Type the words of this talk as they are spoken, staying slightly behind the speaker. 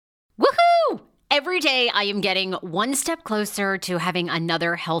Every day I am getting one step closer to having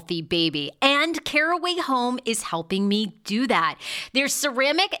another healthy baby, and Caraway Home is helping me do that. Their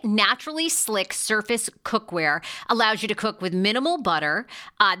ceramic, naturally slick surface cookware allows you to cook with minimal butter.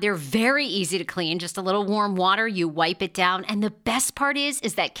 They're very easy to clean, just a little warm water, you wipe it down. And the best part is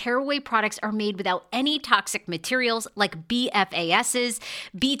that Caraway products are made without any toxic materials like BFASs,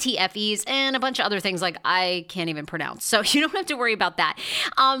 BTFEs, and a bunch of other things like I can't even pronounce. So you don't have to worry about that.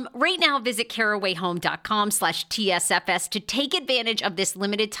 Right now, visit carawayhome.com/TSFS to take advantage of this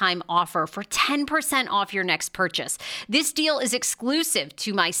limited time offer for 10% off your next purchase. This deal is exclusive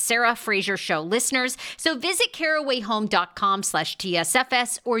to my Sarah Fraser Show listeners. So visit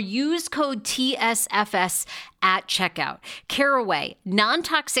carawayhome.com/TSFS or use code TSFS at checkout. Caraway,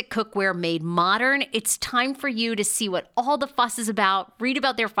 non-toxic cookware made modern. It's time for you to see what all the fuss is about, read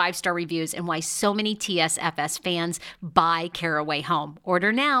about their 5-star reviews, and why so many TSFS fans buy Caraway Home.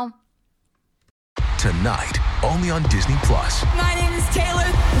 Order now. Tonight, only on Disney+. My name is Taylor.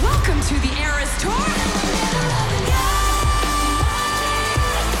 Welcome to the Eras Tour.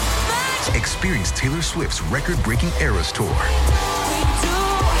 Experience Taylor Swift's record-breaking Eras Tour.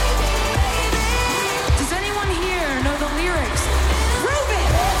 Does anyone here know the lyrics?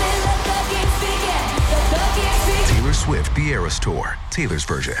 Taylor Swift, the Eras Tour, Taylor's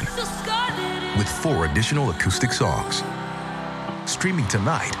version, with 4 additional acoustic songs. Streaming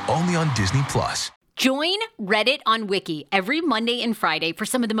tonight, only on Disney+. Join Reddit on Wiki every Monday and Friday for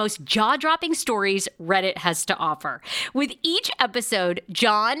some of the most jaw-dropping stories Reddit has to offer. With each episode,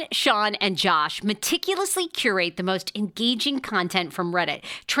 John, Sean, and Josh meticulously curate the most engaging content from Reddit,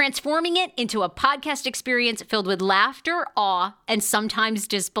 transforming it into a podcast experience filled with laughter, awe, and sometimes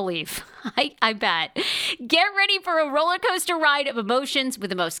disbelief. I bet. Get ready for a roller coaster ride of emotions with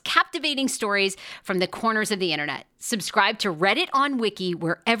the most captivating stories from the corners of the internet. Subscribe to Reddit on Wiki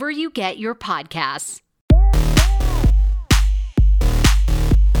wherever you get your podcasts.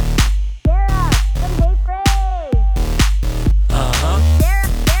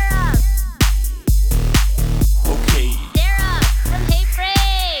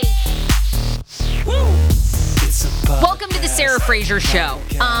 Welcome to the Sarah Fraser Show.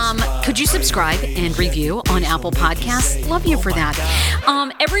 Could you subscribe and review on Apple Podcasts? Love you for that.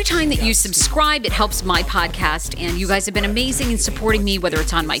 Every time that you subscribe, it helps my podcast, and you guys have been amazing in supporting me, whether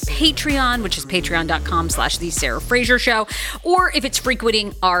it's on my Patreon, which is patreon.com/The Sarah Fraser Show, or if it's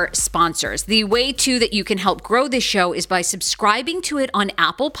frequenting our sponsors. The way, too, that you can help grow this show is by subscribing to it on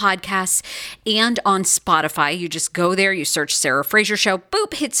Apple Podcasts and on Spotify. You just go there, you search Sarah Fraser Show,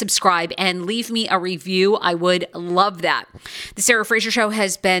 boop, hit subscribe, and leave me a review. I would love that. The Sarah Fraser Show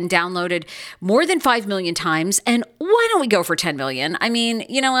has been downloaded more than 5 million times, and why don't we go for 10 million? I mean,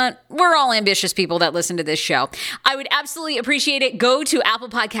 you know what? We're all ambitious people that listen to this show. I would absolutely appreciate it. Go to Apple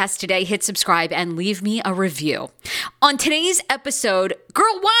Podcasts today, hit subscribe, and leave me a review. On today's episode,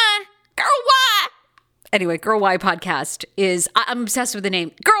 Girl Why? Girl Why? Anyway, Girl Why podcast is, I'm obsessed with the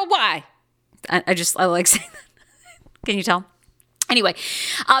name, Girl Why? I like saying that. Can you tell? Anyway,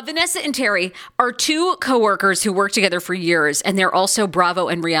 Vanessa and Terry are 2 coworkers who work together for years, and they're also Bravo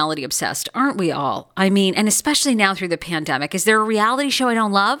and reality obsessed, aren't we all? I mean, and especially now through the pandemic. Is there a reality show I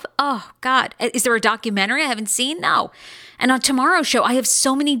don't love? Oh, God. Is there a documentary I haven't seen? No. And on tomorrow's show, I have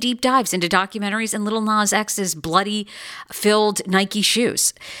so many deep dives into documentaries and Lil Nas X's bloody, filled Nike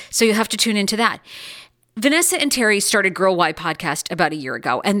shoes. So you'll have to tune into that. Vanessa and Terry started Girl Why podcast about a year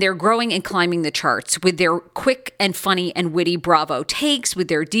ago, and they're growing and climbing the charts with their quick and funny and witty Bravo takes, with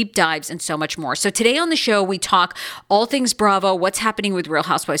their deep dives, and so much more. So today on the show, we talk all things Bravo, what's happening with Real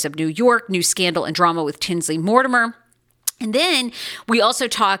Housewives of New York, new scandal and drama with Tinsley Mortimer. And then we also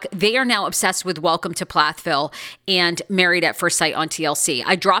talk, they are now obsessed with Welcome to Plathville and Married at First Sight on TLC.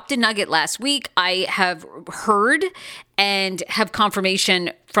 I dropped a nugget last week. I have heard and have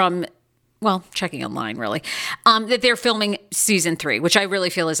confirmation from checking online really, that they're filming season 3, which I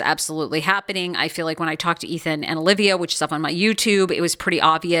really feel is absolutely happening. I feel like when I talked to Ethan and Olivia, which is up on my YouTube, it was pretty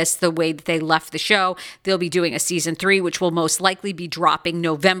obvious the way that they left the show. They'll be doing a season 3, which will most likely be dropping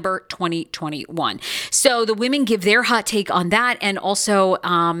November 2021. So the women give their hot take on that, and also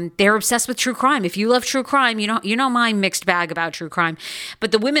they're obsessed with true crime. If you love true crime, you know my mixed bag about true crime,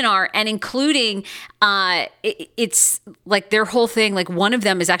 but the women are, and including it's like their whole thing. Like one of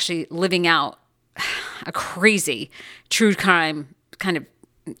them is actually living out a crazy true crime kind of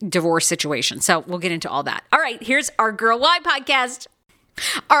divorce situation. So we'll get into all that. All right, here's our Girl Why podcast.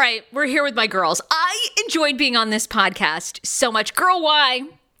 All right, we're here with my girls. I enjoyed being on this podcast so much. Girl Why?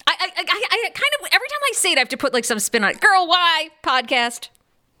 I kind of, every time I say it, I have to put like some spin on it. Girl Why podcast.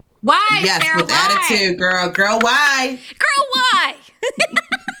 Why? Yes, Sarah, with why? attitude, girl. Girl, why? Girl Why?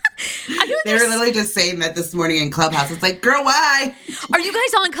 I feel They were literally just saying that this morning in Clubhouse. It's like, girl, why? Are you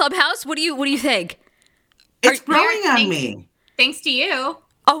guys on Clubhouse? What do you think? It's growing on me. Thanks to you.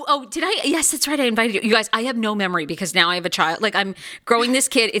 Oh, did I? Yes, that's right. I invited you. You guys, I have no memory because now I have a child. Like, I'm growing this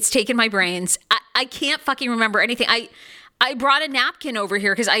kid. It's taken my brains. I can't fucking remember anything. I brought a napkin over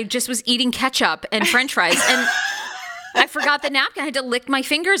here because I just was eating ketchup and French fries. And I forgot the napkin. I had to lick my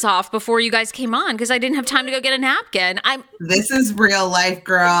fingers off before you guys came on because I didn't have time to go get a napkin. This is real life,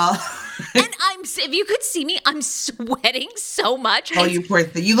 girl. And if you could see me, I'm sweating so much. Oh, you poor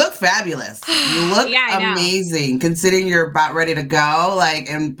thing. You look fabulous. You look amazing. Considering you're about ready to go,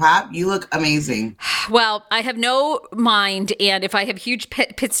 and pop, you look amazing. Well, I have no mind, and if I have huge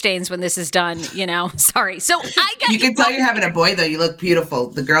pit stains when this is done, sorry. So you can tell you're having a boy, though. You look beautiful.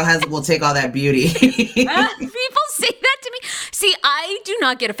 The girl will take all that beauty. People say that to me. See, I do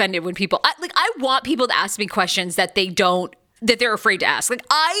not get offended when people, I want people to ask me questions that they're afraid to ask.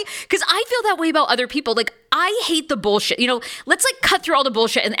 Because I feel that way about other people. I hate the bullshit. Let's cut through all the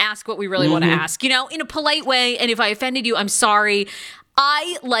bullshit and ask what we really want to ask, in a polite way. And if I offended you, I'm sorry.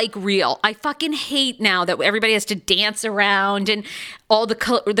 I like real. I fucking hate now that everybody has to dance around and all the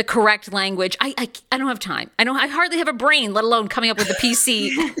correct language. I don't have time. I hardly have a brain, let alone coming up with a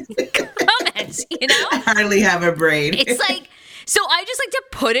PC comments, I hardly have a brain. It's so I just like to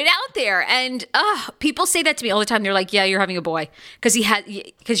put it out there. And people say that to me all the time. They're like, yeah, you're having a boy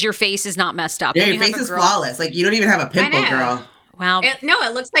because your face is not messed up. Yeah, your face is flawless. You don't even have a pimple, girl. Wow.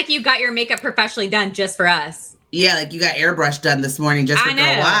 It looks like you got your makeup professionally done just for us. Yeah, you got airbrush done this morning just for Girl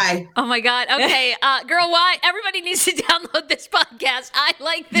Why. Oh my God. Okay. Girl Why. Everybody needs to download this podcast. I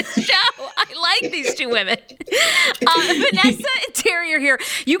like this show. I like these two women. Vanessa and Terry are here.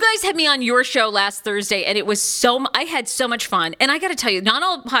 You guys had me on your show last Thursday, and it was I had so much fun. And I got to tell you, not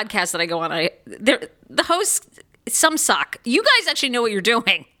all podcasts that I go on, the hosts, some suck. You guys actually know what you're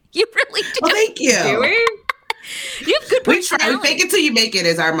doing. You really do. Well, thank you. Do we? You have good personality. We try. Fake it till you make it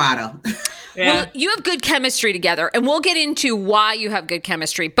is our motto. Yeah. Well, you have good chemistry together, and we'll get into why you have good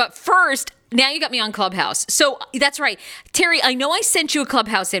chemistry. But first, now you got me on Clubhouse. So that's right. Terry, I know I sent you a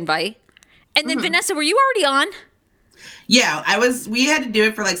Clubhouse invite. And then Vanessa, were you already on? Yeah, we had to do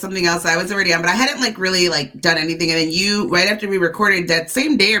it for something else. I was already on, but I hadn't really done anything. And then you, right after we recorded that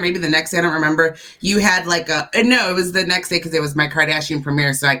same day or maybe the next day, I don't remember, you had no, it was the next day because it was my Kardashian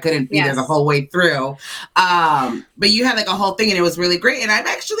premiere. So I couldn't be there the whole way through. But you had a whole thing and it was really great. And I've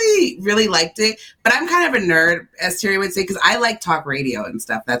actually really liked it, but I'm kind of a nerd, as Terry would say, because I like talk radio and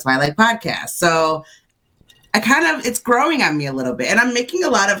stuff. That's why I like podcasts. So it's growing on me a little bit and I'm making a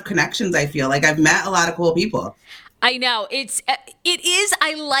lot of connections. I feel like I've met a lot of cool people. I know it is.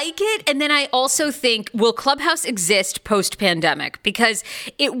 I like it. And then I also think, will Clubhouse exist post-pandemic? Because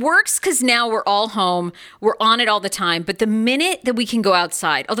it works because now we're all home. We're on it all the time. But the minute that we can go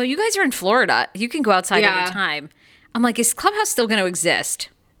outside, although you guys are in Florida, you can go outside every time. I'm like, is Clubhouse still going to exist?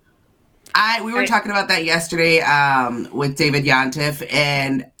 We were talking about that yesterday with David Yontif.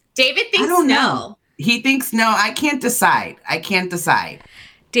 And David thinks I don't know. He thinks no. I can't decide.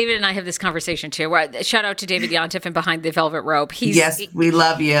 David and I have this conversation too. Shout out to David Yontif and Behind the Velvet Rope. Yes, we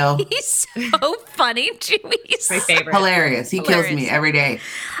love you. He's so funny too. He's my favorite. Hilarious. He kills me every day.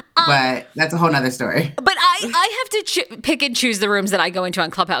 But that's a whole nother story. But I have to pick and choose the rooms that I go into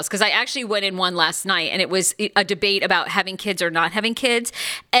on Clubhouse because I actually went in one last night and it was a debate about having kids or not having kids.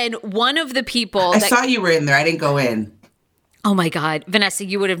 And one of the people I saw you were in there. I didn't go in. Oh my God, Vanessa,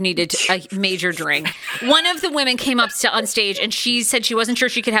 you would have needed a major drink. One of the women came up on stage and she said she wasn't sure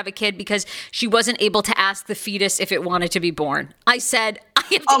she could have a kid because she wasn't able to ask the fetus if it wanted to be born. I said, I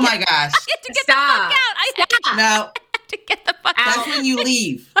have to my gosh. I have to get the fuck out. I have to get the fuck out. That's when you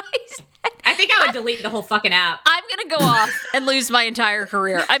leave. I think I would delete the whole fucking app. I'm going to go off and lose my entire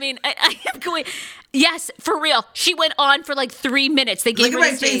career. I mean, I am going, yes, for real. She went on for 3 minutes. They gave Look her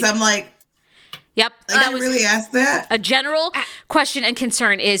at my face. I'm like, yep. I really asked that. A general question and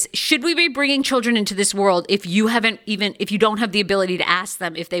concern is, should we be bringing children into this world if you don't have the ability to ask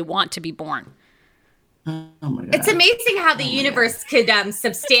them if they want to be born? Oh my God. It's amazing how the universe could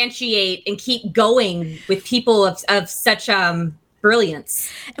substantiate and keep going with people of such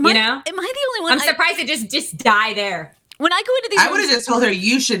brilliance. Am I the only one? I'm surprised it just die there. When I go into these I would have just told her,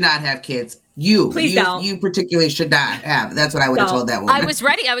 you should not have kids. Please don't. You particularly should not have. That's what I would have told that woman. I was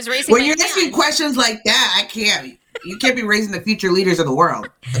ready. I was raising when you're asking questions like that, I can't. You can't be raising the future leaders of the world.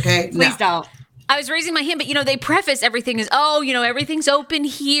 Okay? Please don't. I was raising my hand, but they preface everything as, everything's open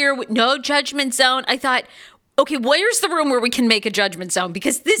here with no judgment zone. I thought, okay, where's the room where we can make a judgment zone?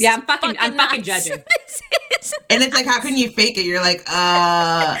 Because this is I'm fucking judging. And it's how can you fake it? You're like,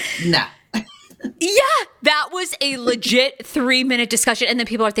 no. Yeah, that was a legit 3-minute discussion. And then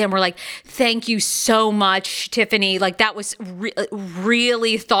people at the end were like, thank you so much, Tiffany. Like, that was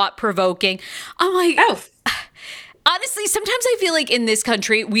really thought-provoking. I'm like, oh. Honestly, sometimes I feel like in this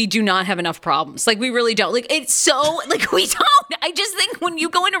country, we do not have enough problems. Like, we really don't. Like, it's so, like, we don't. I just think when you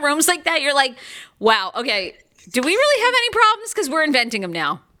go into rooms like that, you're like, wow, okay, do we really have any problems? Because we're inventing them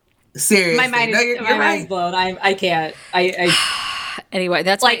now. Seriously. My mind is blown. I can't. Anyway,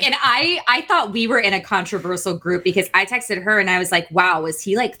 that's like, and I thought we were in a controversial group because I texted her and I was like, wow, was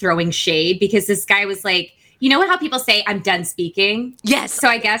he like throwing shade? Because this guy was like, you know how people say, I'm done speaking? Yes. So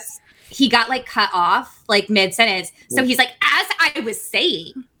I guess he got like cut off like mid-sentence. So he's like, as I was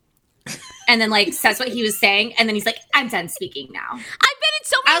saying, and then like says what he was saying. And then he's like, I'm done speaking now. I've been in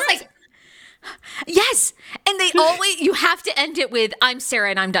so many rooms. Like, yes. And they always, you have to end it with, I'm Sarah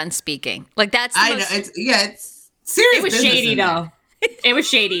and I'm done speaking. Like that's, I know. It's serious. It was shady though. It was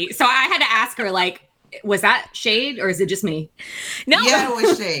shady. So I had to ask her like, was that shade or is it just me? No. Yeah, it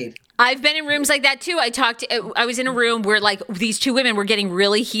was shade. I've been in rooms like that too. I was in a room where like these two women were getting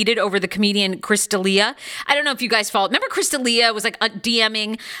really heated over the comedian Chris D'Elia. I don't know if you guys followed. Remember Chris D'Elia was like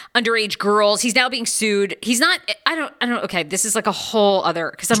DMing underage girls. He's now being sued. He's not, I don't, okay, this is like a whole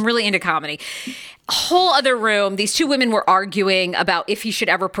other, because I'm really into comedy. A whole other room. These two women were arguing about if he should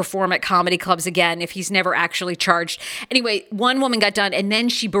ever perform at comedy clubs again, if he's never actually charged. Anyway, one woman got done and then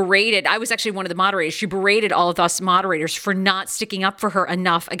she berated, I was actually one of the moderators, she berated all of us moderators for not sticking up for her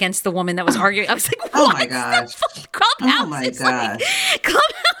enough against the woman that was arguing. I was like, what? Oh my gosh. Clubhouse. Oh my gosh. Like,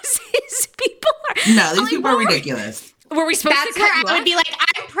 Clubhouses, people are. No, these people are ridiculous. Were we supposed to cut you I would be like,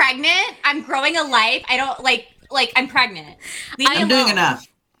 I'm pregnant. I'm growing a life. I don't like I'm pregnant. I'm doing enough.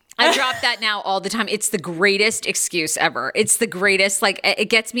 I drop that now all the time. It's the greatest excuse ever. It's the greatest. Like it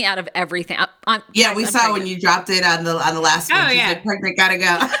gets me out of everything. I'm we saw pregnant. when you dropped it on the last one. Oh, She's yeah. like, pregnant, gotta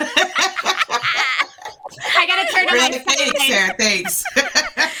go. I gotta turn to my Thanks, Sarah. Thanks.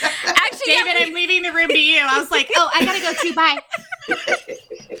 Actually, David, I'm leaving the room to you. I was like, oh, I gotta go too. Bye.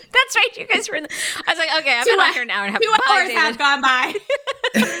 That's right. You guys were in I was like, okay, I've been on here an hour and a half. 2 Bye, hours David. have gone by.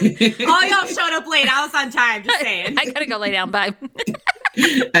 All y'all showed up late. I was on time. Just saying. I gotta go lay down. Bye.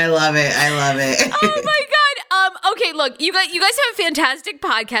 I love it. Oh my God. Okay, look, you guys have a fantastic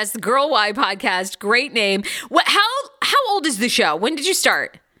podcast, the Girl Why podcast. Great name. How old is the show? When did you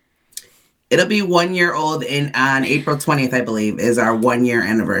start? It'll be 1 year old on April 20th, I believe, is our 1 year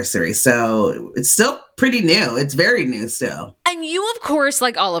anniversary. So it's still pretty new. It's very new still. And you, of course,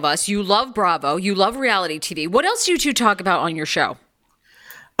 like all of us, you love Bravo. You love reality TV. What else do you two talk about on your show?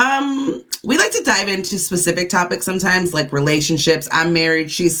 We like to dive into specific topics sometimes, like relationships. I'm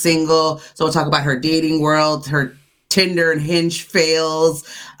married, she's single. So we'll talk about her dating world, her Tinder and Hinge fails,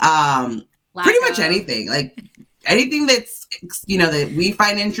 pretty much anything. Like anything that's, that we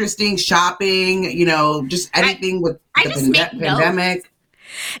find interesting, shopping, just anything with the pandemic.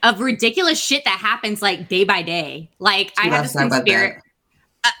 Of ridiculous shit that happens like day by day. Like I have this conspiracy.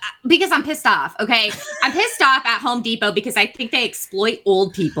 Because I'm pissed off, okay? I'm pissed off at Home Depot because I think they exploit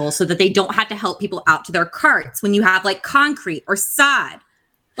old people so that they don't have to help people out to their carts when you have like concrete or sod.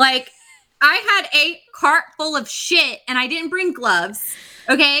 Like I had a cart full of shit and I didn't bring gloves,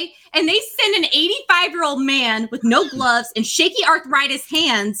 okay? And they send an 85-year-old man with no gloves and shaky arthritis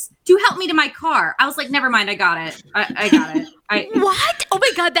hands to help me to my car. I was like, never mind, I got it. I got it. What? Oh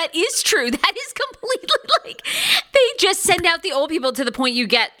my God, that is true. That is completely like, they just send out the old people to the point you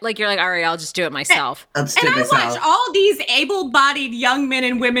get, like, you're like, all right, I'll just do it myself. And I watch all these able-bodied young men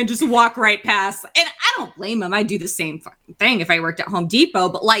and women just walk right past. And I don't blame them. I do the same fucking thing if I worked at Home Depot.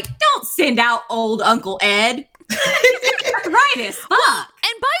 But like, don't send out old Uncle Ed. Arthritis. Fuck. Well,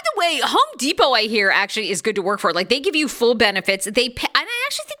 and by the way, Home Depot, I hear, actually is good to work for. Like, they give you full benefits. They pay, and I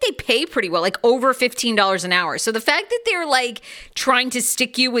actually think they pay pretty well, like over $15 an hour. So the fact that they're like trying to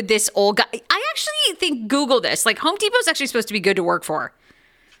stick you with this old guy, I actually think, Google this. Like, Home Depot's actually supposed to be good to work for.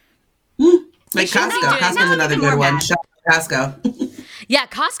 Like Costco. Costco's another good one. Shop at Costco. Yeah,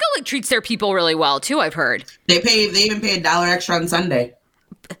 Costco like treats their people really well too, I've heard. They even pay $1 extra on Sunday.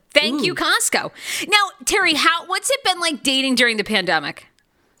 Thank you, Costco. Now, Terry, what's it been like dating during the pandemic?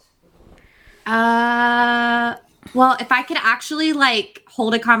 Well, if I could actually like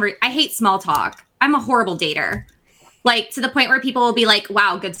hold a conversation, I hate small talk. I'm a horrible dater. Like to the point where people will be like,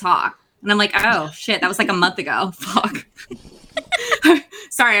 wow, good talk. And I'm like, oh shit, that was like a month ago. Fuck.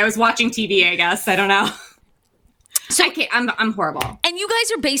 Sorry, I was watching TV, I guess. I don't know. So I'm horrible. And you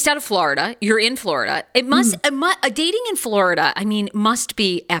guys are based out of Florida. You're in Florida. It must a dating in Florida, I mean, must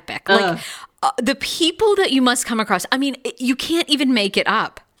be epic. Like the people that you must come across. I mean, you can't even make it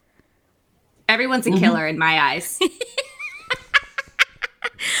up. Everyone's a killer in my eyes.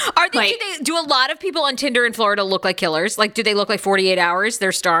 Do a lot of people on Tinder in Florida look like killers? Like, do they look like 48 Hours?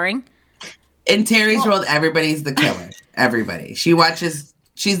 They're starring? In Terry's world, everybody's the killer. Everybody.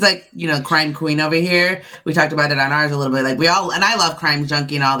 She's like, crime queen over here. We talked about it on ours a little bit. Like and I love Crime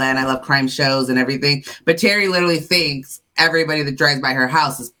Junkie and all that, and I love crime shows and everything. But Terry literally thinks everybody that drives by her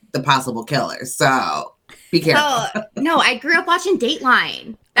house is the possible killer. So be careful. Oh, no, I grew up watching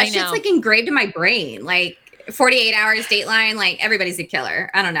Dateline. That shit's like engraved in my brain. Like 48 Hours, Dateline, like everybody's a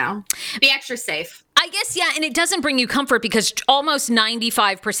killer. I don't know. Be extra safe. I guess, yeah, and it doesn't bring you comfort because almost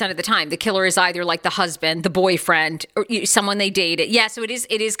 95% of the time, the killer is either like the husband, the boyfriend, or someone they dated. Yeah, so it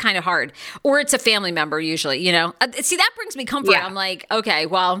is kind of hard. Or it's a family member usually, See, that brings me comfort. Yeah. I'm like, okay,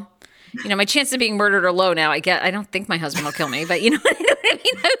 well, my chances of being murdered are low now. I don't think my husband will kill me, but you know what I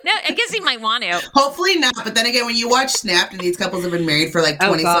mean? No, I guess he might want to. Hopefully not, but then again, when you watch Snapped and these couples have been married for like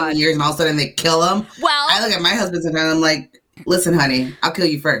 20-something years and all of a sudden they kill them. Well, I look at my husband sometimes and I'm like, listen, honey, I'll kill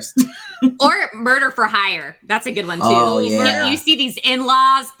you first. Or Murder for Hire. That's a good one, too. Oh, yeah. You see these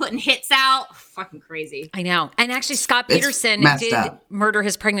in-laws putting hits out. Fucking crazy. I know. And actually, Scott Peterson did murder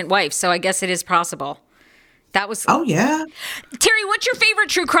his pregnant wife, so I guess it is possible. That was... Oh, yeah. Terry, what's your favorite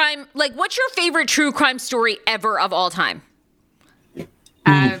true crime... what's your favorite true crime story ever of all time?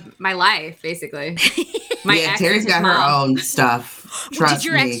 My life, basically. Terry's got her own stuff. Trust Did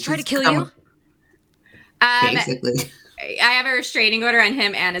your ex try to kill you? Basically. I have a restraining order on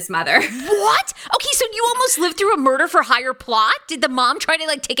him and his mother. What? Okay, so you almost lived through a murder for hire plot? Did the mom try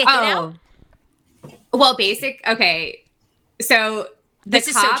to take a hit out? Well, okay. So the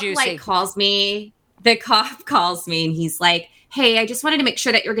cop calls me. The cop calls me and he's like, "Hey, I just wanted to make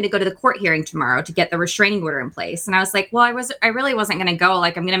sure that you're going to go to the court hearing tomorrow to get the restraining order in place." And I was like, "Well, I really wasn't going to go.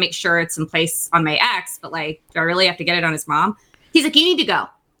 I'm going to make sure it's in place on my ex, but do I really have to get it on his mom?" He's like, "You need to go."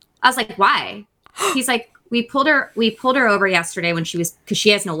 I was like, "Why?" He's like, We pulled her over yesterday because she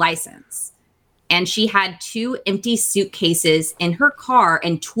has no license. And she had 2 empty suitcases in her car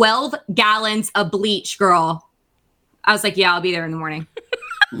and 12 gallons of bleach, girl. I was like, yeah, I'll be there in the morning.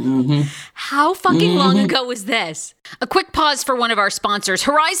 Mm-hmm. How fucking long ago was this? A quick pause for one of our sponsors,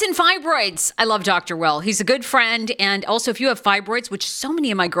 Horizon Fibroids. I love Dr. Will. He's a good friend. And also, if you have fibroids, which so many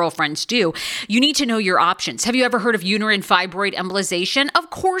of my girlfriends do, you need to know your options. Have you ever heard of uterine fibroid embolization? Of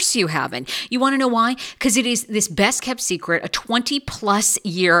course you haven't. You want to know why? Because it is this best kept secret, a 20+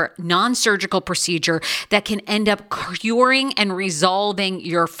 year non-surgical procedure that can end up curing and resolving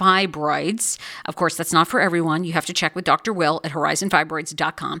your fibroids. Of course, that's not for everyone. You have to check with Dr. Will at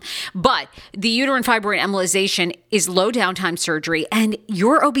horizonfibroids.com. But the uterine fibroid embolization is low downtime surgery, and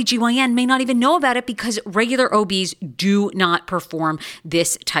your OBGYN may not even know about it because regular OBs do not perform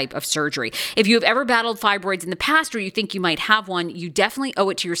this type of surgery. If you have ever battled fibroids in the past or you think you might have one, you definitely owe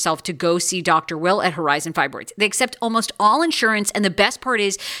it to yourself to go see Dr. Will at Horizon Fibroids. They accept almost all insurance, and the best part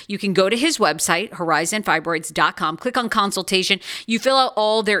is you can go to his website, horizonfibroids.com, click on consultation, you fill out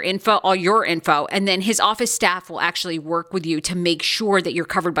all your info, and then his office staff will actually work with you to make sure that you're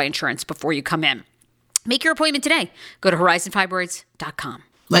covered by insurance before you come in. Make your appointment today. Go to horizonfibroids.com.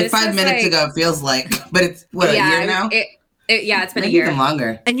 Like 5 minutes ago, it feels like, but it's a year now? It's been a year. Even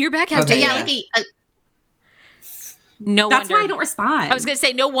longer. And you're back after no That's wonder. why I don't respond. I was going to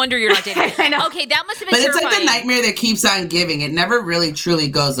say, no wonder you're not dating. I know. Okay, that must have been terrifying. But it's like the nightmare that keeps on giving. It never really truly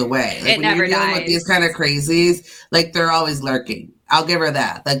goes away. Like, it when never you're dealing dies. with these kind of crazies, they're always lurking. I'll give her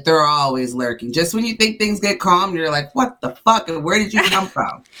that. They're always lurking. Just when you think things get calm, you're like, what the fuck? And where did you come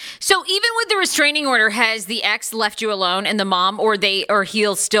from? So even with the restraining order, has the ex left you alone and the mom, or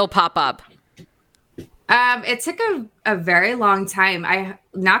he'll still pop up? It took a very long time. I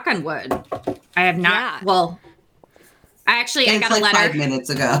knock on wood. I have not. Yeah. Well, I got a letter 5 minutes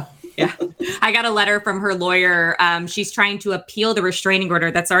ago. Yeah, I got a letter from her lawyer. She's trying to appeal the restraining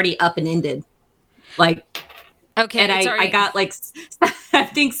order that's already up and ended. Okay, and I got I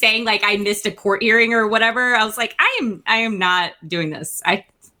think saying I missed a court hearing or whatever. I was like, I am not doing this.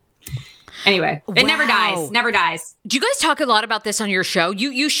 Anyway, it never dies. Do you guys talk a lot about this on your show?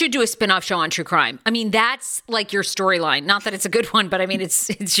 You should do a spin-off show on true crime. I mean, that's your storyline. Not that it's a good one, but I mean,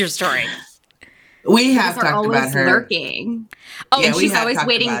 it's your story. We have talked about her lurking. Oh, yeah, and she's always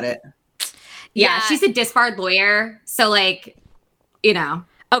waiting. About it. Yeah, she's a disbarred lawyer, so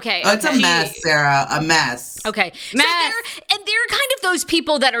Okay. Oh, it's a mess, Sarah. A mess. Okay. Mess. So they're kind of those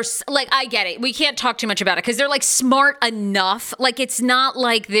people that are I get it. We can't talk too much about it because they're smart enough. It's not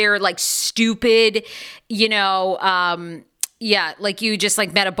like they're stupid, yeah, you just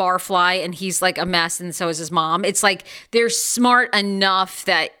met a barfly and he's a mess and so is his mom. It's they're smart enough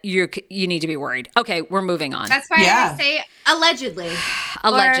that you need to be worried. Okay, we're moving on. That's why I say allegedly.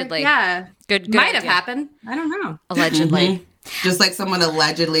 Allegedly. Or, yeah. Good Might have idea. happened. I don't know. Allegedly. Mm-hmm. Just like someone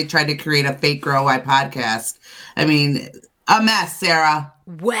allegedly tried to create a fake RHONY podcast. I mean, a mess, Sarah.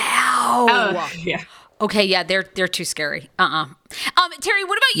 Wow. Oh, yeah. Okay, yeah, they're too scary. Terry,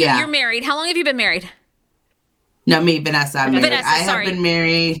 what about you? Yeah. You're married. How long have you been married? No, me, Vanessa. I'm married. Vanessa, I have sorry. been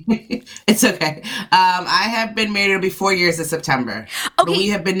married. It's okay. I have been married. It'll be 4 years in September. Okay. But we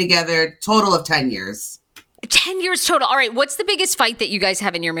have been together total of 10 years. 10 years total. All right. What's the biggest fight that you guys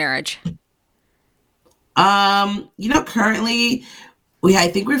have in your marriage? Currently, I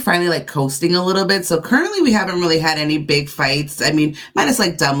think we're finally like coasting a little bit. So currently we haven't really had any big fights. I mean, minus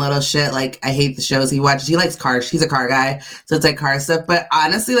like dumb little shit. Like I hate the shows he watches. He likes cars. He's a car guy. So it's like car stuff. But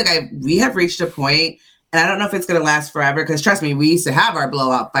honestly, we have reached a point, and I don't know if it's going to last forever, because trust me, we used to have our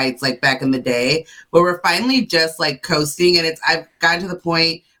blowout fights like back in the day, where we're finally just like coasting. And I've gotten to the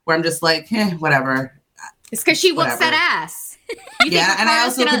point where I'm just like, whatever. It's because she whoops that ass. Yeah, and I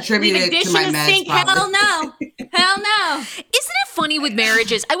also contributed to my meds. Hell no. Hell no. Isn't it funny with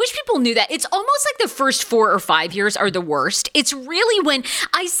marriages? I wish people knew that. It's almost like the first 4 or 5 years are the worst. It's really when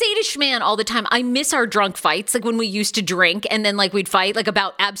I say to Schman all the time, I miss our drunk fights, like when we used to drink and then like we'd fight like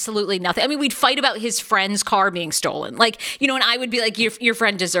about absolutely nothing. I mean, we'd fight about his friend's car being stolen. Like, and I would be like, your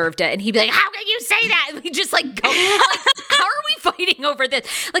friend deserved it. And he'd be like, how can you say that? And we just like go, how are we fighting over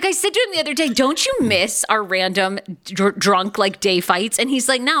this? Like I said to him the other day, don't you miss our random drunk like day fights? And he's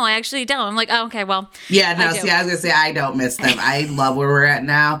like, no, I actually don't. I'm like, oh, okay, well. Yeah, no, I was going to say, I don't miss them. I love where we're at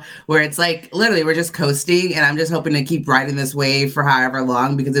now, where it's like, literally, we're just coasting, and I'm just hoping to keep riding this wave for however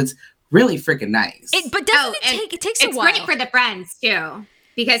long, because it's really freaking nice. But doesn't it takes a while. It's great for the friends, too,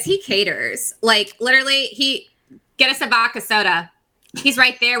 because he caters. Like, literally, get us a vodka soda. He's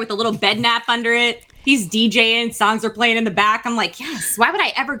right there with a little bed nap under it. He's DJing, songs are playing in the back. I'm like, yes, why would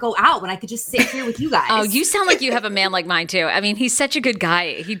I ever go out when I could just sit here with you guys? Oh, you sound like you have a man like mine, too. I mean, he's such a good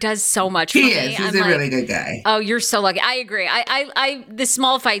guy. He does so much for me. He's a really good guy. Oh, you're so lucky. I agree. I the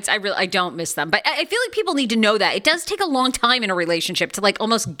small fights, I don't miss them. But I feel like people need to know that. It does take a long time in a relationship to like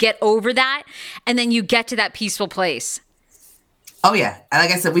almost get over that. And then you get to that peaceful place. Oh, yeah.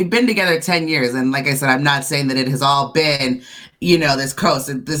 Like I said, we've been together 10 years. And like I said, I'm not saying that it has all been, this coast.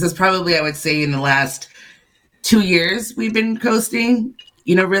 This is probably, I would say, in the last 2 years, we've been coasting,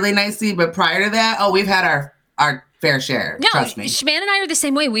 really nicely. But prior to that, we've had our fair share. No, trust me. Schman and I are the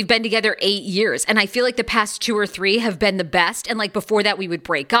same way. We've been together 8 years. And I feel like the past 2 or 3 have been the best. And like before that, we would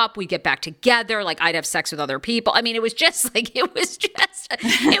break up. We'd get back together. Like I'd have sex with other people. I mean, it was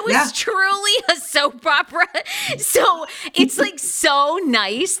truly a soap opera. So it's like so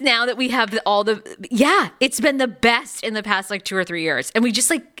nice now that we have it's been the best in the past like 2 or 3 years. And we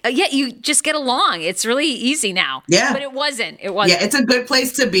just you just get along. It's really easy now. Yeah. But it wasn't. Yeah, it's a good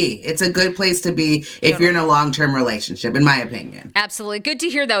place to be. It's a good place to be if you're in a long-term relationship, in my opinion. Absolutely. Good to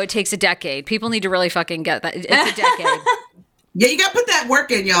hear, though. It takes a decade. People need to really fucking get that. It's a decade. Yeah, you got to put that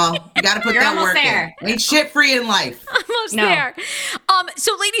work in, y'all. You got to put that work there. in. Ain't shit free in life. Almost there.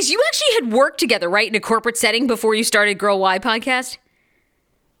 So, ladies, you actually had worked together, right, in a corporate setting before you started Girl Y podcast?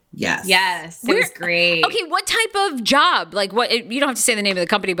 Yes. Yes. It was great. Okay, what type of job? Like, what? You don't have to say the name of the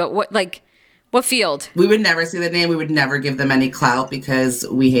company, but what field? We would never say the name. We would never give them any clout because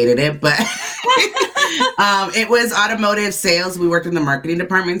we hated it. But it was automotive sales. We worked in the marketing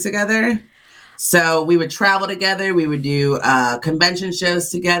department together. So we would travel together. We would do convention shows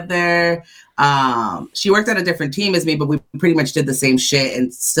together. She worked on a different team as me, but we pretty much did the same shit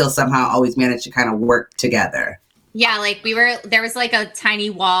and still somehow always managed to kind of work together. Yeah, like there was like a tiny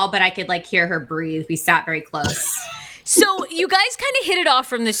wall, but I could like hear her breathe. We sat very close. So you guys kind of hit it off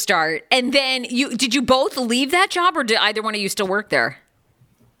from the start, and then did you both leave that job, or did either one of you still work there?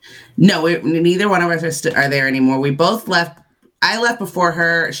 No, neither one of us are there anymore. We both left. I left before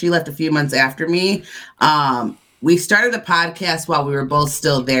her. She left a few months after me. We started the podcast while we were both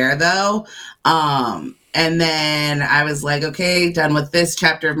still there, though. And then I was like, okay, done with this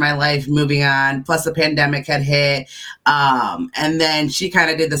chapter of my life, moving on. Plus the pandemic had hit. And then she kind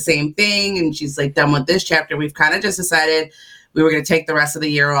of did the same thing. And she's like, done with this chapter. We've kind of just decided we were going to take the rest of the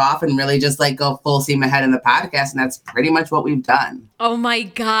year off and really just like go full steam ahead in the podcast. And that's pretty much what we've done. Oh my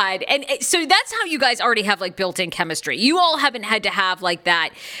God. And so that's how you guys already have like built-in chemistry. You all haven't had to have like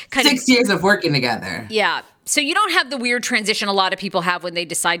that kind 6 years of working together. Yeah. So you don't have the weird transition a lot of people have when they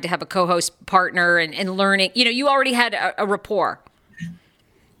decide to have a co-host partner and learning. You already had a rapport.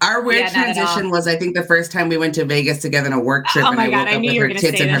 Our weird transition was, I think, the first time we went to Vegas together on a work trip, and I woke up with her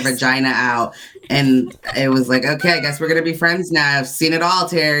tits and her vagina out, and it was like, okay, I guess we're gonna be friends now. I've seen it all,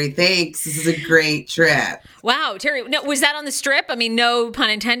 Terry. Thanks. This is a great trip. Wow, Terry. No, was that on the strip? I mean, no pun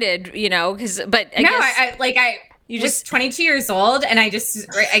intended. Because I guess. was 22 years old, and I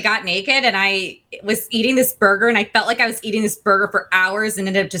got naked, and I was eating this burger, and I felt like I was eating this burger for hours, and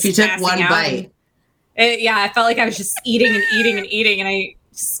ended up just took one bite. I felt like I was just eating and eating and eating, and I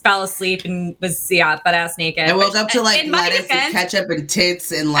just fell asleep and was butt ass naked. I woke up to like lettuce and ketchup and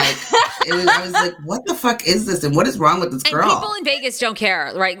tits, and like I was like, what the fuck is this, and what is wrong with this girl? And people in Vegas don't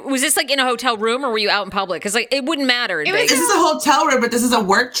care, right? Was this like in a hotel room, or were you out in public? Because like it wouldn't matter in Vegas. This is a hotel room, but this is a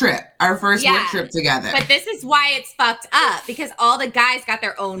work trip, our first work trip together. But this is why it's fucked up, because all the guys got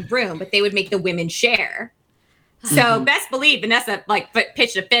their own room, but they would make the women share. So best believe Vanessa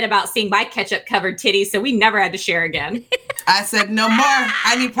pitched a fit about seeing my ketchup covered titties, so we never had to share again. I said, no more.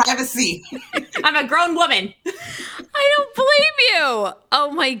 I need privacy. I'm a grown woman. I don't blame you.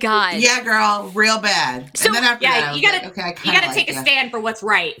 Oh my God. Yeah, girl, real bad. So, and then after that, you gotta take a stand for what's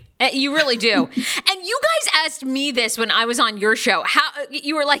right. You really do. And you guys asked me this when I was on your show. How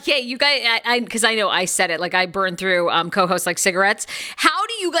you were like, "Hey, you guys," because I know I said it. Like I burn through co-hosts like cigarettes. How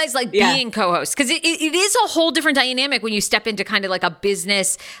do you guys like being co-hosts? Because it is a whole different dynamic when you step into kind of like a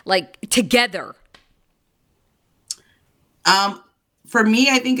business like together. For me,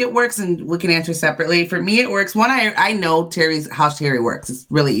 I think it works, and we can answer separately. For me, it works. One, I know how Terry works. It's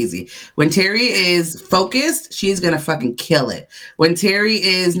really easy. When Terry is focused, she's going to fucking kill it. When Terry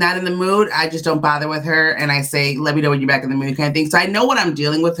is not in the mood, I just don't bother with her, and I say, let me know when you're back in the mood kind of thing. So I know what I'm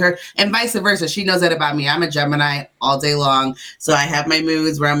dealing with her, and vice versa. She knows that about me. I'm a Gemini all day long, so I have my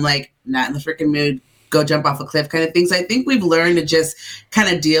moods where I'm like, not in the freaking mood. Go jump off a cliff kind of thing. So I think we've learned to just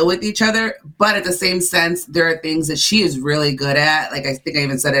kind of deal with each other. But at the same sense, there are things that she is really good at. Like I think I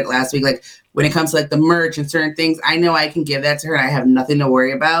even said it last week, like when it comes to like the merch and certain things, I know I can give that to her and I have nothing to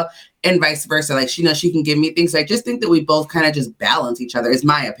worry about, and vice versa. Like she knows she can give me things. So I just think that we both kind of just balance each other is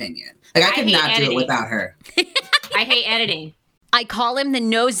my opinion. Like I could not do it without her. I hate editing. I call him the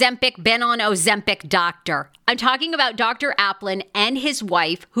Nozempic been on Ozempic doctor. I'm talking about Dr. Applin and his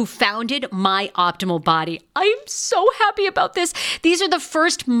wife who founded My Optimal Body. I am so happy about this. These are the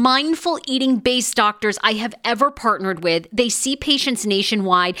first mindful eating-based doctors I have ever partnered with. They see patients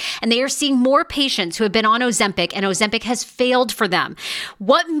nationwide, and they are seeing more patients who have been on Ozempic, and Ozempic has failed for them.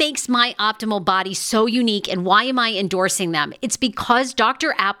 What makes My Optimal Body so unique, and why am I endorsing them? It's because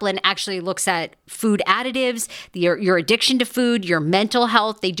Dr. Applin actually looks at food additives, your addiction to food, your mental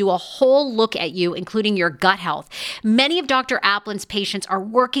health. They do a whole look at you, including your gut health. Many of Dr. Applin's patients are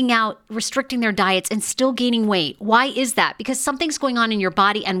working out, restricting their diets, and still gaining weight. Why is that? Because something's going on in your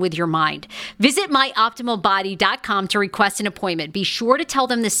body and with your mind. Visit myoptimalbody.com to request an appointment. Be sure to tell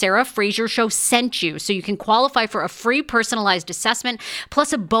them the Sarah Fraser Show sent you so you can qualify for a free personalized assessment,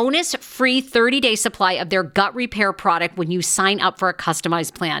 plus a bonus free 30-day supply of their gut repair product when you sign up for a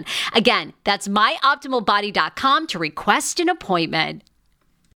customized plan. Again, that's myoptimalbody.com to request an appointment.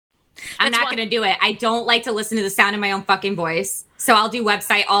 I'm not going to do it. I don't like to listen to the sound of my own fucking voice. So I'll do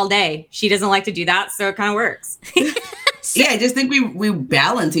website all day. She doesn't like to do that. So it kind of works. Yeah, I just think we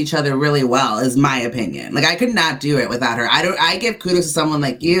balance each other really well, is my opinion. Like I could not do it without her. I give kudos to someone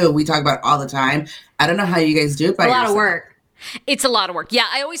like you. We talk about it all the time. I don't know how you guys do it by yourself. A lot of work. It's a lot of work. Yeah,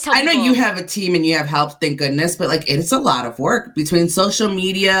 I always tell people. I know you have a team and you have help, thank goodness, but like it's a lot of work between social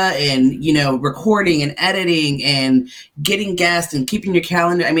media and, recording and editing and getting guests and keeping your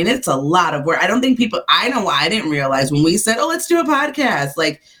calendar. I mean, it's a lot of work. I don't think I didn't realize when we said, oh, let's do a podcast.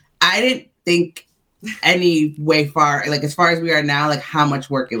 Like I didn't think any way far, like as far as we are now, like how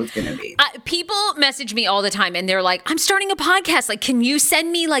much work it was going to be. People message me all the time and they're like, I'm starting a podcast. Like, can you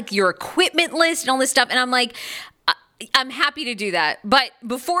send me like your equipment list and all this stuff? And I'm like, I'm happy to do that. But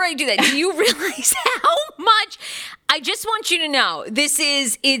before I do that, do you realize how much? I just want you to know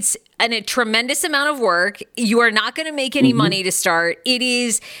it's a tremendous amount of work. You are not going to make any money to start. It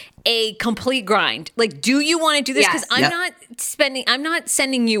is a complete grind. Like, do you want to do this? Because I'm not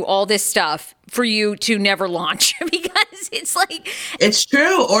sending you all this stuff for you to never launch because it's like it's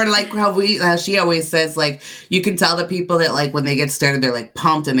true. Or like how she always says, like, you can tell the people that like when they get started, they're like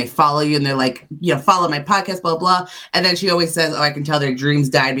pumped and they follow you and they're like, follow my podcast, blah, blah. And then she always says, oh, I can tell their dreams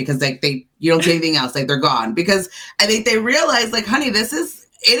died because like you don't say anything else. Like they're gone. Because I think they realize like, honey, it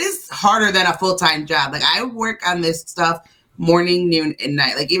is harder than a full-time job. Like I work on this stuff morning, noon, and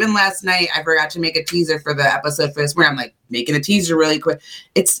night. Like even last night, I forgot to make a teaser for the episode for this where I'm like making a teaser really quick.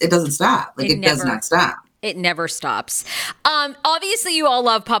 It doesn't stop. Like it does not stop. It never stops. Obviously, you all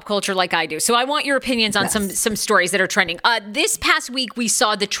love pop culture like I do. So I want your opinions on some stories that are trending. This past week, we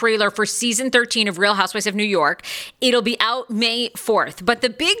saw the trailer for season 13 of Real Housewives of New York. It'll be out May 4th. But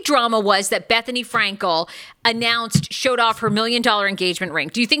the big drama was that Bethany Frankel showed off her $1 million engagement ring.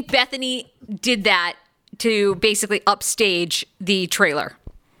 Do you think Bethany did that to basically upstage the trailer?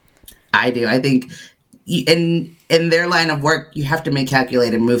 I do. I think in their line of work, you have to make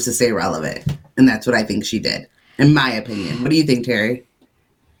calculated moves to stay relevant. And that's what I think she did, in my opinion. What do you think, Terry?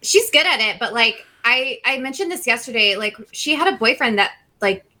 She's good at it, but like I mentioned this yesterday, like she had a boyfriend that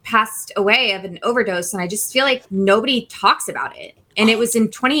like passed away of an overdose, and I just feel like nobody talks about it. And it was in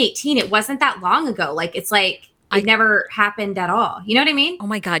 2018. It wasn't that long ago. Like it's like it never happened at all. You know what I mean? Oh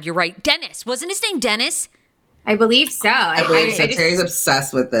my God, you're right. Dennis. Wasn't his name Dennis? I believe so. I believe so. Terry's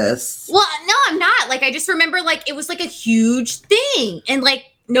obsessed with this. Well, no, I'm not. Like I just remember like it was like a huge thing, and like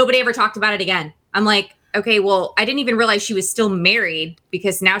nobody ever talked about it again. I'm like, okay, well, I didn't even realize she was still married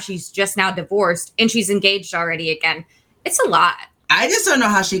because now she's just now divorced and she's engaged already again. It's a lot. I just don't know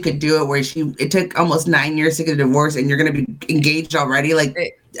how she could do it where it took almost 9 years to get a divorce and you're going to be engaged already. Like,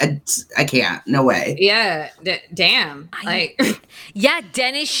 I can't. No way. Yeah. Damn. Yeah.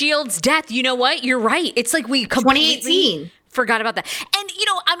 Dennis Shields' death. You know what? You're right. It's like we completely 2018. Forgot about that. And,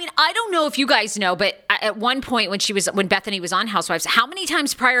 I mean, I don't know if you guys know, but at one point when Bethany was on Housewives, how many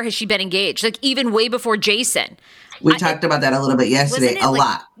times prior has she been engaged? Like even way before Jason. We talked about that a little bit yesterday. A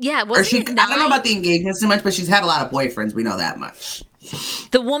lot. Yeah. I don't know about the engagement so much, but she's had a lot of boyfriends. We know that much.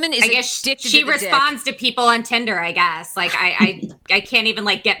 The woman is addicted she responds to people on Tinder, I guess. Like I can't even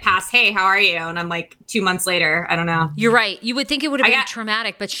like get past, hey, how are you? And I'm like 2 months later. I don't know. You're right. You would think it would have been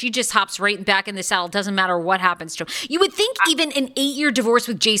traumatic, but she just hops right back in the saddle. Doesn't matter what happens to him. You would think even an 8-year divorce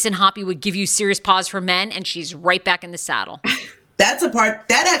with Jason Hoppy would give you serious pause for men, and she's right back in the saddle. That's a part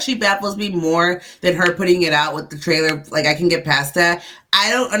that actually baffles me more than her putting it out with the trailer. Like I can get past that. I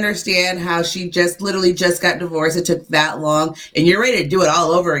don't understand how she literally just got divorced. It took that long and you're ready to do it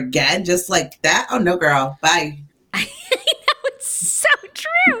all over again. Just like that. Oh no, girl. Bye. I know, it's so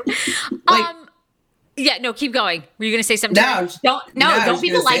true. Yeah, no, keep going. Were you going to say something? Don't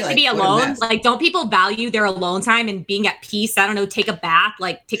people like to be alone? Like, don't people value their alone time and being at peace? I don't know, take a bath,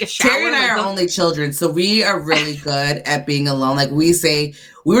 like take a shower. Terry and I are only children, so we are really good at being alone. Like we say,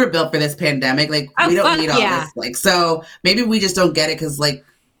 we were built for this pandemic. Like we don't need all this. Like, so maybe we just don't get it because like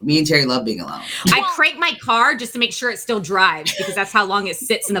me and Terry love being alone. I crank my car just to make sure it still drives because that's how long it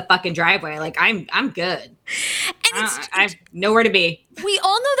sits in the fucking driveway. Like I'm good. And I have nowhere to be. We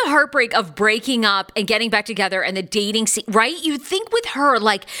all know the heartbreak of breaking up and getting back together and the dating scene, right? You think with her,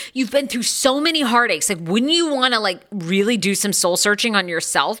 like you've been through so many heartaches. Like wouldn't you want to like really do some soul searching on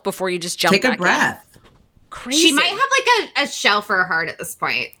yourself before you just jump back in? Take a breath. Crazy. She might have like a shell for her heart at this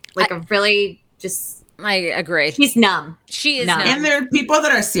point. Like a really just... I agree. She's numb. She is numb. And there are people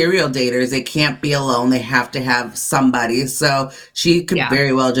that are serial daters. They can't be alone. They have to have somebody. So she could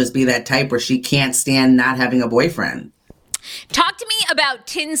very well just be that type where she can't stand not having a boyfriend. Talk to me about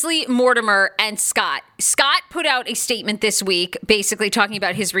Tinsley Mortimer and Scott. Scott put out a statement this week basically talking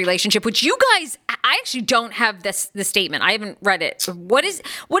about his relationship, which you guys, I actually don't have the statement. I haven't read it. What is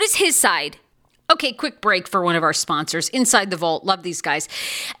his side? Okay, quick break for one of our sponsors, Inside the Vault. Love these guys.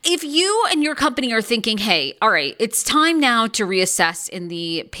 If you and your company are thinking, hey, all right, it's time now to reassess in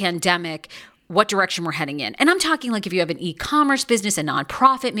the pandemic what direction we're heading in. And I'm talking like if you have an e-commerce business, a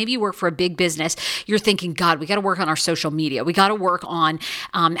nonprofit, maybe you work for a big business, you're thinking, God, we got to work on our social media. We got to work on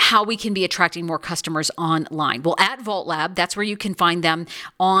how we can be attracting more customers online. Well, at Vault Lab, that's where you can find them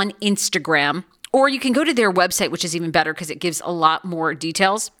on Instagram, or you can go to their website, which is even better because it gives a lot more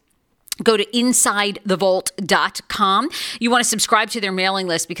details. Go to InsideTheVault.com. You want to subscribe to their mailing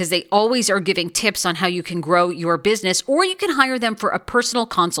list because they always are giving tips on how you can grow your business, or you can hire them for a personal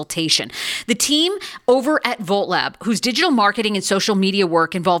consultation. The team over at Vault Lab, whose digital marketing and social media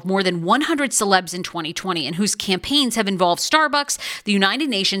work involved more than 100 celebs in 2020 and whose campaigns have involved Starbucks, the United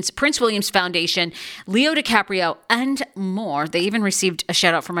Nations, Prince William's Foundation, Leo DiCaprio, and more. They even received a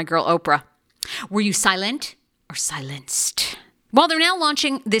shout out from my girl Oprah. Were you silent or silenced? Well, they're now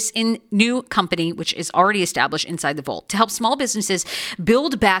launching this new company, which is already established Inside the Vault, to help small businesses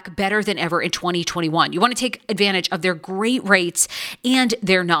build back better than ever in 2021. You want to take advantage of their great rates and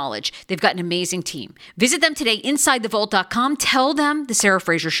their knowledge. They've got an amazing team. Visit them today, InsideTheVault.com. Tell them the Sarah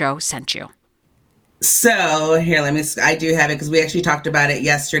Fraser Show sent you. So here, I do have it because we actually talked about it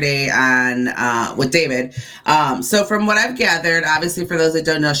yesterday on with David. So from what I've gathered, obviously for those that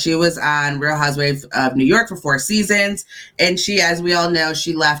don't know, she was on Real Housewives of New York for 4 seasons. And she, as we all know,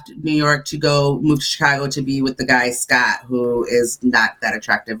 she left New York to go move to Chicago to be with the guy, Scott, who is not that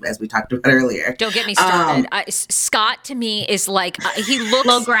attractive as we talked about earlier. Don't get me started. Scott to me is like, he looks... a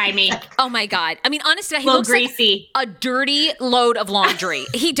little grimy. Oh my God. I mean, honestly, he looks greasy. Like a dirty load of laundry.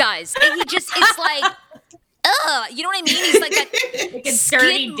 He does. And he just is like... you know what I mean? He's like a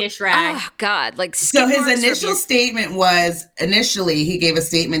dirty dish rag. Oh God! Like so. His initial statement was he gave a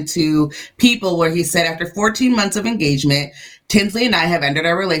statement to People where he said after 14 months of engagement, Tinsley and I have ended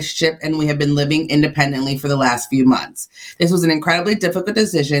our relationship and we have been living independently for the last few months. This was an incredibly difficult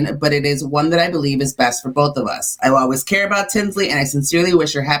decision, but it is one that I believe is best for both of us. I will always care about Tinsley and I sincerely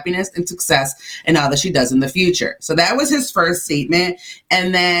wish her happiness and success in all that she does in the future. So that was his first statement.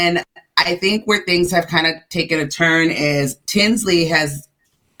 And then I think where things have kind of taken a turn is Tinsley has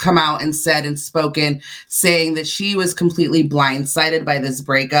come out and said and spoken saying that she was completely blindsided by this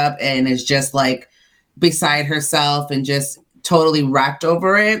breakup and is just like beside herself and just totally wrecked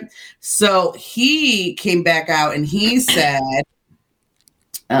over it. So he came back out and he said,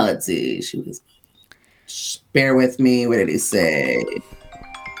 let's see, bear with me. What did he say?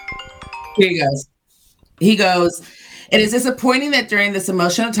 Here he goes. He goes, it is disappointing that during this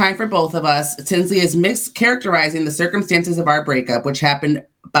emotional time for both of us, Tinsley is mischaracterizing the circumstances of our breakup, which happened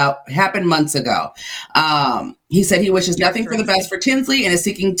months ago. He said he wishes nothing for the best for Tinsley and is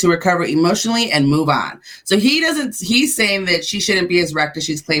seeking to recover emotionally and move on. So he's saying that she shouldn't be as wrecked as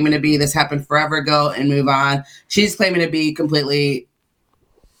she's claiming to be. This happened forever ago and move on. She's claiming to be completely,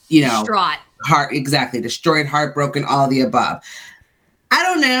 distraught. Destroyed, heartbroken, all the above. I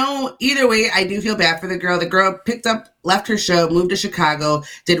don't know. Either way, I do feel bad for the girl. The girl left her show, moved to Chicago,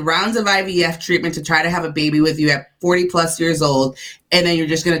 did rounds of IVF treatment to try to have a baby with you at 40 plus years old, and then you're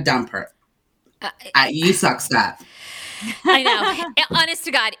just going to dump her. You suck, Scott. I know. Honest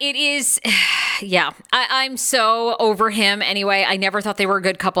to God, it is. Yeah, I'm so over him anyway. I never thought they were a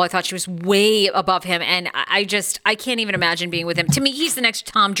good couple. I thought she was way above him. And I can't even imagine being with him. To me, he's the next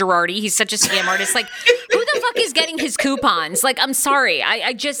Tom Girardi. He's such a scam artist. Like, who the fuck is getting his coupons? Like, I'm sorry.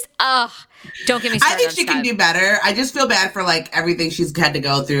 I just, don't get me started. I think she can do better. I just feel bad for like everything she's had to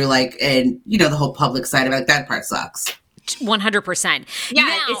go through. Like, and the whole public side of it. That part sucks. 100%.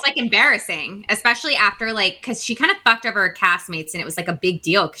 Yeah, it's like embarrassing, especially after because she kind of fucked over her castmates and it was like a big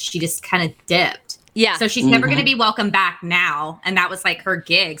deal because she just kind of dipped. Yeah. So she's never going to be welcome back now. And that was like her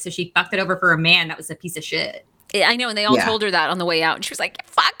gig. So she fucked it over for a man that was a piece of shit. I know. And they all told her that on the way out. And she was like,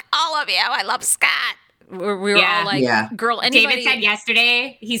 fuck all of you. I love Scott. We were all like, girl, anybody. David said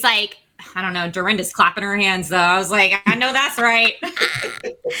yesterday, he's like, I don't know, Dorinda's clapping her hands though. I was like, I know that's right.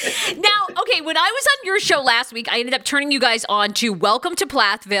 Now, okay, when I was on your show last week, I ended up turning you guys on to Welcome to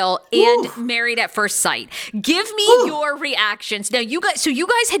Plathville and Married at First Sight. Give me your reactions. Now, you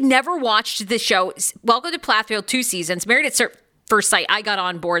guys had never watched the show. Welcome to Plathville, 2 seasons. Married at First Sight, I got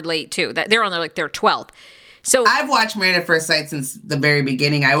on board late too. They're on their 12th. So I've watched Married at First Sight since the very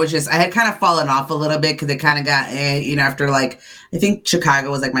beginning. I had kind of fallen off a little bit because it kind of got, after I think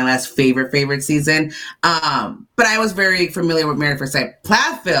Chicago was like my last favorite season. But I was very familiar with Married at First Sight.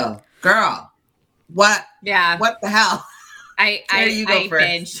 Plathville, girl, what? Yeah, what the hell? You go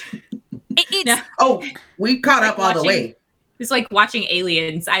first. We caught up all the way. It's like watching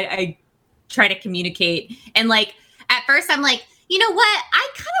Aliens. I try to communicate, and at first I'm like, you know what? I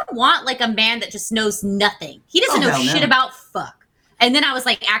kind of want a man that just knows nothing. He doesn't know shit about fuck. And then I was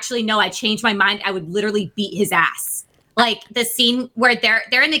like, actually, no, I changed my mind. I would literally beat his ass. Like the scene where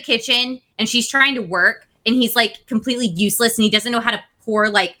they're in the kitchen and she's trying to work and he's completely useless and he doesn't know how to pour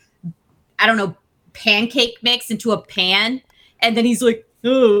pancake mix into a pan. And then he's like,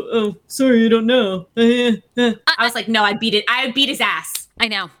 oh, sorry, I don't know. I was like, no, I would beat his ass. I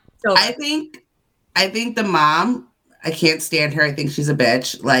know. So I think the mom, I can't stand her. I think she's a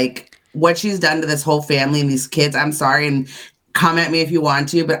bitch. What she's done to this whole family and these kids, I'm sorry, and come at me if you want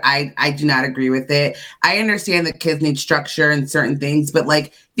to, but I do not agree with it. I understand that kids need structure and certain things, but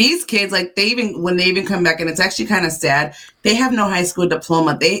these kids, when they even come back, and it's actually kind of sad, they have no high school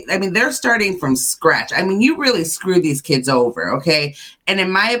diploma. They're starting from scratch. You really screwed these kids over, okay? And in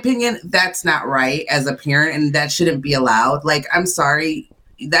my opinion, that's not right as a parent, and that shouldn't be allowed. I'm sorry.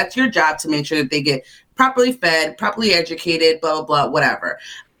 That's your job to make sure that they get properly fed, properly educated, blah, blah, blah, whatever.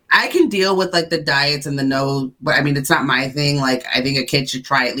 I can deal with the diets and the no, but it's not my thing. I think a kid should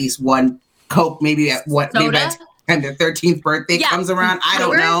try at least one Coke, maybe at maybe that's and their 13th birthday comes around. I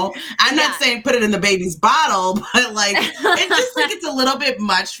don't know. I'm not saying put it in the baby's bottle, but it's just it's a little bit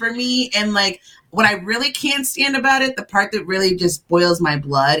much for me. And what I really can't stand about it, the part that really just boils my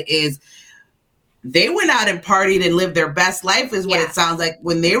blood is they went out and partied and lived their best life is what it sounds like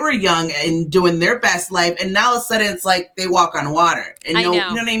when they were young and doing their best life. And now all of a sudden it's they walk on water. And you know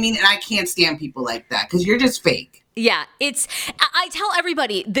what I mean? And I can't stand people like that because you're just fake. Yeah, I tell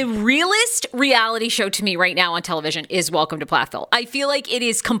everybody, the realest reality show to me right now on television is Welcome to Plathville. I feel like it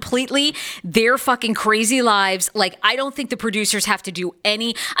is completely their fucking crazy lives. I don't think the producers have to do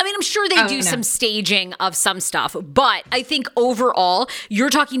any, I'm sure they do some staging of some stuff, but I think overall, you're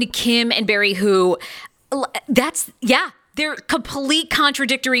talking to Kim and Barry who, they're complete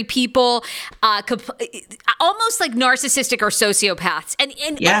contradictory people, almost like narcissistic or sociopaths, and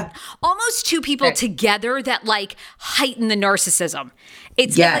almost two people together that like heighten the narcissism.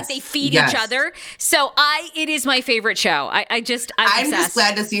 It's like they feed each other. So it is my favorite show. I'm just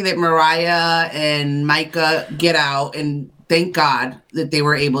glad to see that Mariah and Micah get out, and thank God that they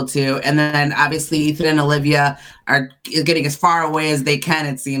were able to. And then obviously Ethan and Olivia are getting as far away as they can,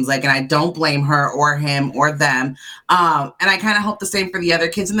 it seems like. And I don't blame her or him or them. And I kind of hope the same for the other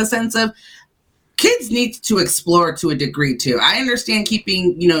kids in the sense of kids need to explore to a degree too. I understand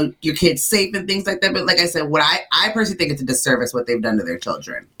keeping, your kids safe and things like that. But like I said, what I personally think it's a disservice what they've done to their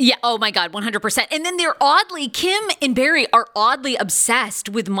children. Yeah. Oh my God. 100%. And then Kim and Barry are oddly obsessed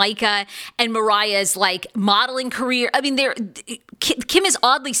with Micah and Mariah's like modeling career. I mean, Kim is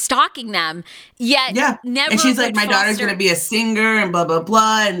oddly stalking them, yet never. And she's like, my daughter's going to be a singer and blah, blah,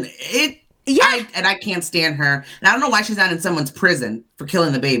 blah. And I can't stand her. And I don't know why she's not in someone's prison for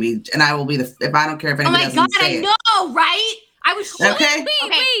killing the baby. And I will be if I don't care if anybody else. Oh my God, I know, right? I was okay.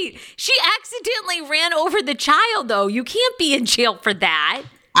 Wait. She accidentally ran over the child, though. You can't be in jail for that.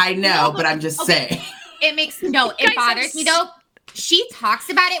 I know, but I'm just saying. It bothers me though. She talks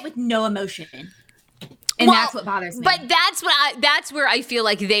about it with no emotion. And that's what bothers me. But that's where I feel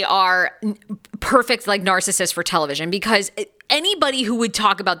like they are perfect, like narcissists for television, because anybody who would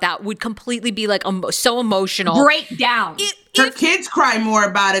talk about that would completely be like so emotional. Break down. Her kids cry more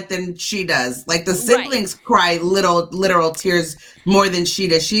about it than she does. Like the siblings cry literal tears more than she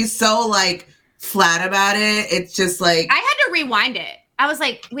does. She's so like flat about it. It's just like I had to rewind it. I was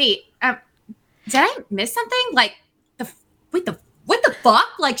like, wait, did I miss something? Like what the fuck?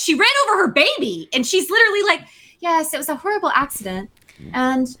 Like she ran over her baby and she's literally like, yes, it was a horrible accident.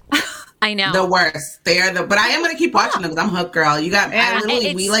 And I know. The worst. They are but I am going to keep watching them because I'm hooked, girl. We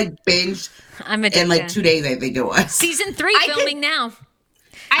like binged in like 2 days, I think it was. Season 3 filming now.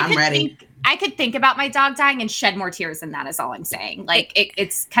 I'm ready. I could think about my dog dying and shed more tears than that is all I'm saying. Like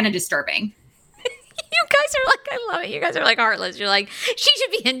it's kind of disturbing. You guys are like, I love it. You guys are like heartless. You're like, she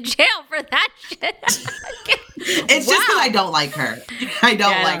should be in jail for that shit. It's just because I don't like her. I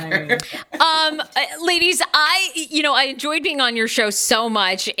don't like her. Ladies, I enjoyed being on your show so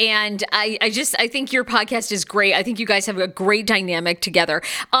much. And I think your podcast is great. I think you guys have a great dynamic together.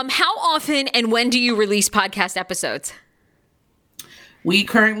 How often and when do you release podcast episodes? We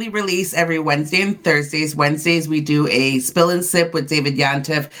currently release every Wednesday and Thursdays. Wednesdays, we do a spill and sip with David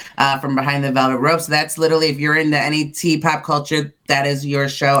Yantif from Behind the Velvet Rope. So that's literally, if you're into any pop culture, that is your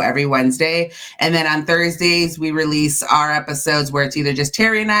show every Wednesday. And then on Thursdays, we release our episodes where it's either just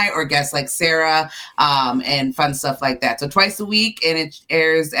Terry and I or guests like Sarah and fun stuff like that. So twice a week, and it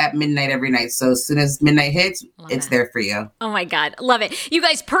airs at midnight every night. So as soon as midnight hits, it's there for you. Oh my God. Love it. You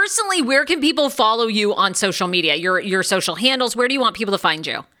guys, personally, where can people follow you on social media? Your social handles, where do you want people to find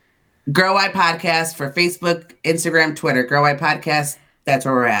you? Girl Why Podcast for Facebook, Instagram, Twitter. Girl Why Podcast. That's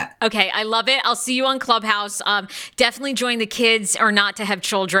where we're at. Okay, I love it. I'll see you on Clubhouse. Definitely join the kids or not to have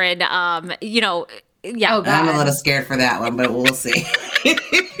children. Yeah. Oh, I'm a little scared for that one, but we'll see.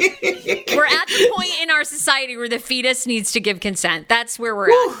 We're at the point in our society where the fetus needs to give consent. That's where we're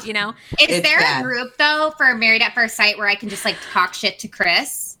at, Is there a group, though, for Married at First Sight where I can just, like, talk shit to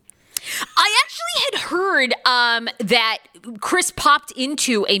Chris? I actually had heard that Chris popped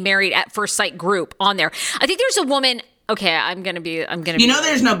into a Married at First Sight group on there. I think there's a woman... Okay, I'm gonna be.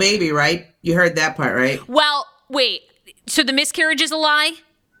 There's no baby, right? You heard that part, right? Well, wait. So the miscarriage is a lie?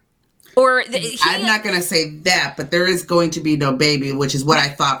 Or I'm not going to say that, but there is going to be no baby, which is what I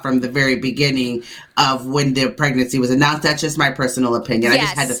thought from the very beginning of when the pregnancy was announced. That's just my personal opinion. Yes. I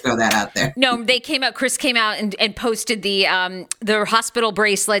just had to throw that out there. No, Chris came out and posted the hospital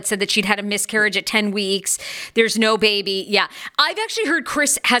bracelet, said that she'd had a miscarriage at 10 weeks. There's no baby. Yeah. I've actually heard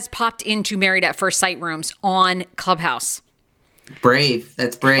Chris has popped into Married at First Sight rooms on Clubhouse. Brave.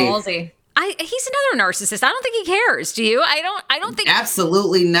 That's brave. Ballsy. He's another narcissist. I don't think he cares. Do you? I don't think.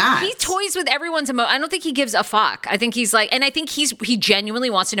 Absolutely not. He toys with everyone's emotion. I don't think he gives a fuck. I think he's like, and I think he genuinely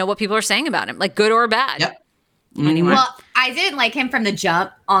wants to know what people are saying about him, like good or bad. Yep. Anyway. Well, I didn't like him from the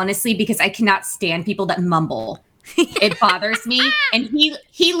jump, honestly, because I cannot stand people that mumble. It bothers me. And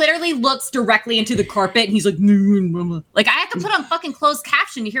he literally looks directly into the carpet and he's like, like I have to put on fucking closed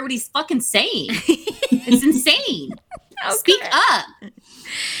caption to hear what he's fucking saying. It's insane. Okay. Speak up.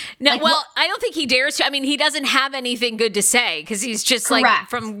 No, I don't think he dares to. I mean, he doesn't have anything good to say because he's just like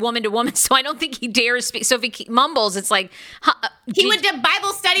from woman to woman. So I don't think he dares speak. So if he mumbles, it's like he went to Bible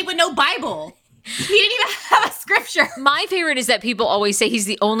study with no Bible. He didn't even have a scripture. My favorite is that people always say he's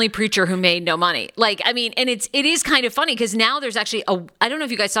the only preacher who made no money. Like, I mean, and it is kind of funny because now there's actually I don't know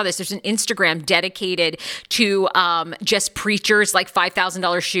if you guys saw this. There's an Instagram dedicated to just preachers, like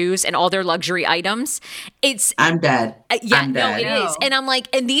 $5,000 shoes and all their luxury items. I'm dead. I'm dead. It is. And I'm like,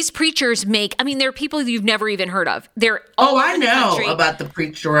 and these preachers make, I mean, they're people you've never even heard of. They're I know about the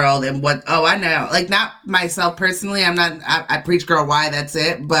preach world and what, I know. Like, not myself personally. I preach girl Y, that's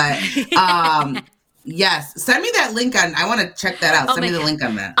it. But, yes. Send me that link I want to check that out. Send me the link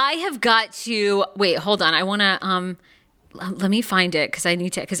on that. I have got to, wait, hold on. I want to, let me find it because I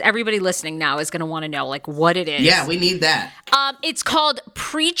need to, because everybody listening now is going to want to know like what it is. Yeah, we need that. It's called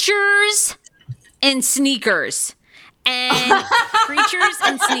Preachers and Sneakers. And Preachers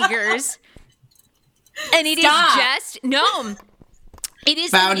and Sneakers. And it is just, no. It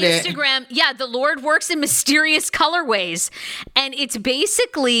is on Instagram. Yeah, the Lord works in mysterious colorways. And it's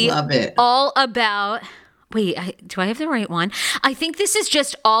basically all about, wait, do I have the right one? I think this is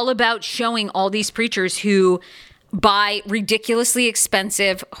just all about showing all these preachers who buy ridiculously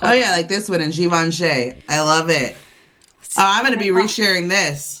expensive. Oh, yeah, like this one in Givenchy. I love it. Oh, I'm going to be resharing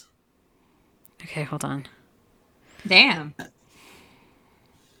this. Okay, hold on. Damn.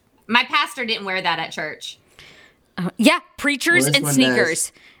 My pastor didn't wear that at church. Yeah, Preachers and Sneakers.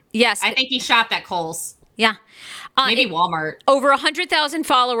 Does. Yes. I think he shopped at Kohl's. Yeah. Maybe Walmart. Over 100,000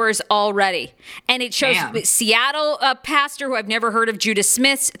 followers already. And it shows Seattle pastor, who I've never heard of, Judah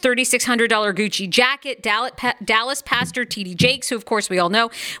Smith's $3,600 Gucci jacket, Dallas pastor T.D. Jakes, who of course we all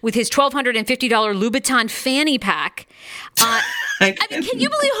know, with his $1,250 Louboutin fanny pack. I mean, can you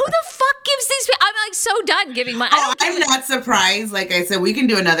believe who the fuck gives these? I'm like so done giving money. I'm not surprised. Like I said, we can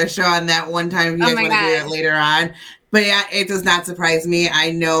do another show on that one time if you guys want to do it later on. But yeah, it does not surprise me.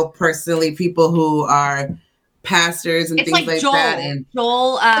 I know personally people who are pastors and things like that. And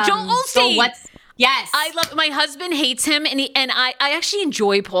Joel Osteen. Yes. I love, my husband hates him and I actually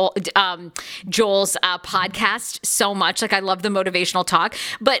enjoy Joel's podcast so much. Like I love the motivational talk,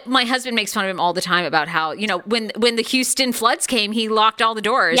 but my husband makes fun of him all the time about how, you know, when the Houston floods came, he locked all the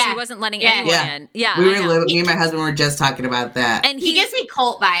doors. Yeah. He wasn't letting anyone in. Yeah. Me and my husband were just talking about that. And he gives me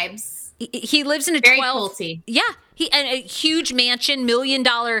cult vibes. He lives in a very culty. Yeah. And a huge mansion, $1 million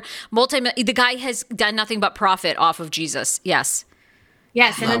the guy has done nothing but profit off of Jesus. Yes.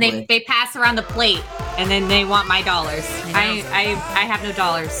 Yes, and Lovely. Then they pass around the plate, and then they want my dollars. I have no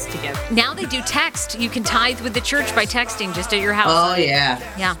dollars to give. Now they do text. You can tithe with the church by texting just at your house. Oh, yeah.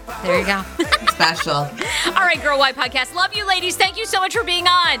 Yeah, there you go. Special. All right, Girl Y Podcast. Love you, ladies. Thank you so much for being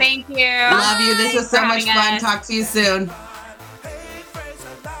on. Thank you. Love you. This was so much fun. Talk to you soon.